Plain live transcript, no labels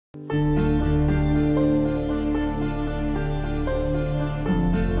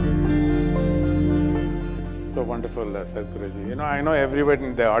wonderful, Sadhguruji. I know everybody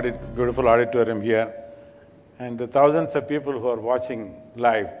in the beautiful auditorium here, and the thousands of people who are watching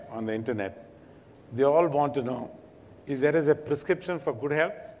live on the internet, they all want to know, is there a prescription for good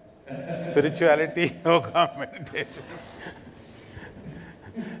health? Spirituality, yoga, meditation.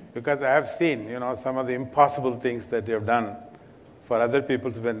 Because I have seen, some of the impossible things that you have done for other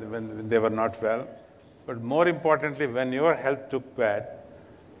people when they were not well. But more importantly, when your health took bad,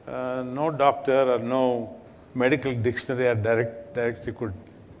 no doctor or no medical dictionary or directory could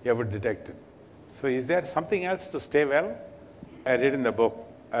ever detect it. So is there something else to stay well? I read in the book,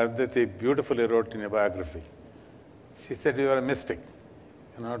 Aditi beautifully wrote in a biography. She said you are a mystic,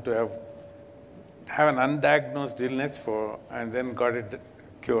 to have an undiagnosed illness and then got it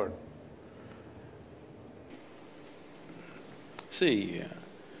cured. See,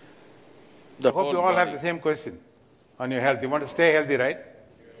 I hope you all have the same question on your health. You want to stay healthy, right?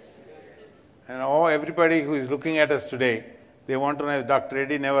 And everybody who is looking at us today, they want to know if Dr.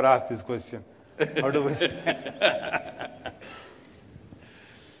 Reddy never asked this question. How do we stay?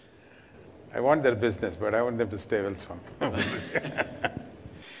 I want their business, but I want them to stay well strong.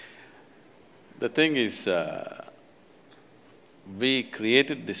 The thing is, we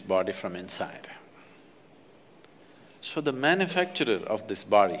created this body from inside. So the manufacturer of this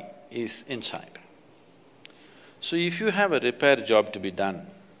body is inside. So if you have a repair job to be done,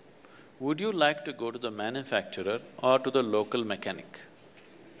 would you like to go to the manufacturer or to the local mechanic?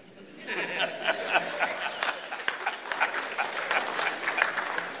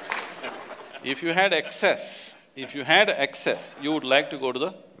 If you had excess, you would like to go to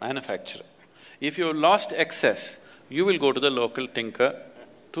the manufacturer. If you lost excess, you will go to the local tinker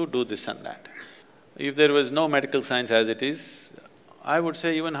to do this and that. If there was no medical science as it is, I would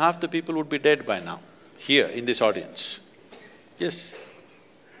say even half the people would be dead by now, here in this audience. Yes.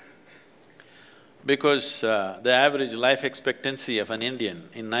 Because the average life expectancy of an Indian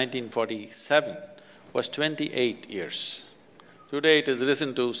in 1947 was 28 years. Today it has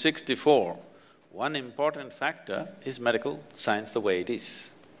risen to 64. One important factor is medical science the way it is.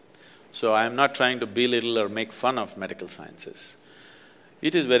 So I am not trying to belittle or make fun of medical sciences.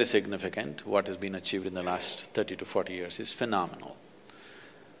 It is very significant. What has been achieved in the last 30 to 40 years is phenomenal.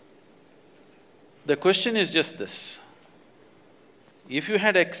 The question is just this: if you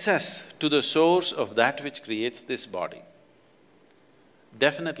had access to the source of that which creates this body,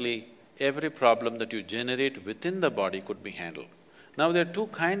 definitely every problem that you generate within the body could be handled. Now there are two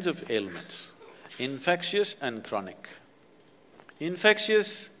kinds of ailments, infectious and chronic.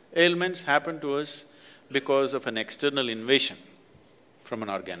 Infectious ailments happen to us because of an external invasion from an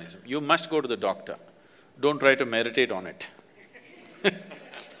organism. You must go to the doctor, don't try to meditate on it.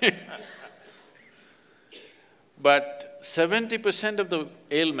 But 70% of the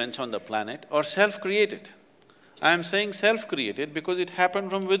ailments on the planet are self-created. I am saying self-created because it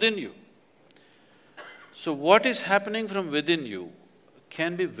happened from within you. So what is happening from within you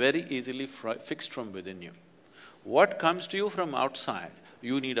can be very easily fixed from within you. What comes to you from outside,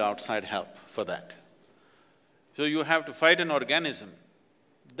 you need outside help for that. So you have to fight an organism,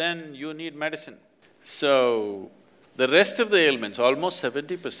 then you need medicine. So the rest of the ailments, almost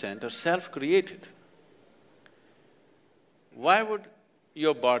 70%, are self-created. Why would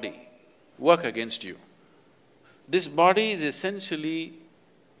your body work against you? This body is essentially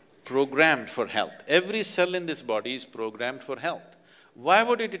programmed for health. Every cell in this body is programmed for health. Why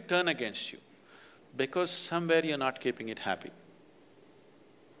would it turn against you? Because somewhere you're not keeping it happy.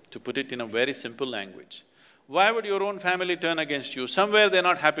 To put it in a very simple language, why would your own family turn against you? Somewhere they're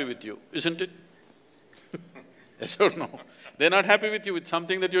not happy with you, isn't it? Yes or no? They're not happy with you with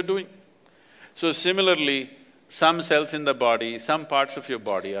something that you're doing. So similarly, some cells in the body, some parts of your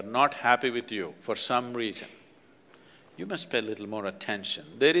body are not happy with you for some reason. You must pay a little more attention.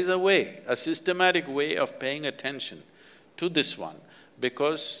 There is a way, a systematic way of paying attention to this one,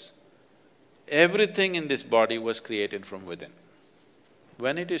 because everything in this body was created from within.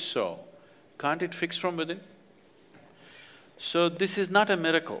 When it is so, can't it fix from within? So this is not a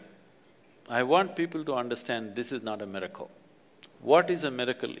miracle. I want people to understand this is not a miracle. What is a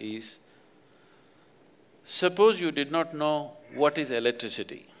miracle is, suppose you did not know what is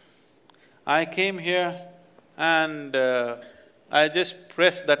electricity. I came here and I just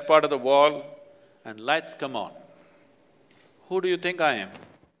press that part of the wall and lights come on. Who do you think I am?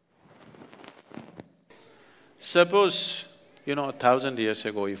 Suppose, 1,000 years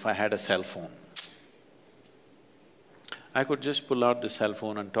ago, if I had a cell phone, I could just pull out the cell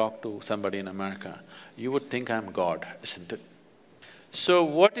phone and talk to somebody in America. You would think I'm God, isn't it? So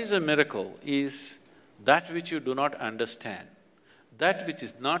what is a miracle is that which you do not understand, that which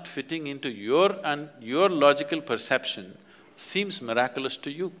is not fitting into your logical perception seems miraculous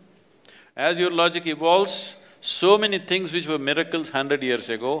to you. As your logic evolves, so many things which were miracles 100 years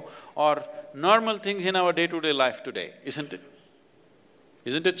ago are normal things in our day-to-day life today, isn't it?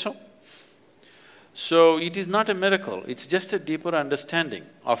 Isn't it so? So, it is not a miracle, it's just a deeper understanding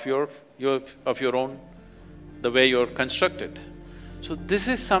of your own, the way you're constructed. So, this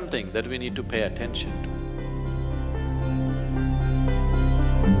is something that we need to pay attention to.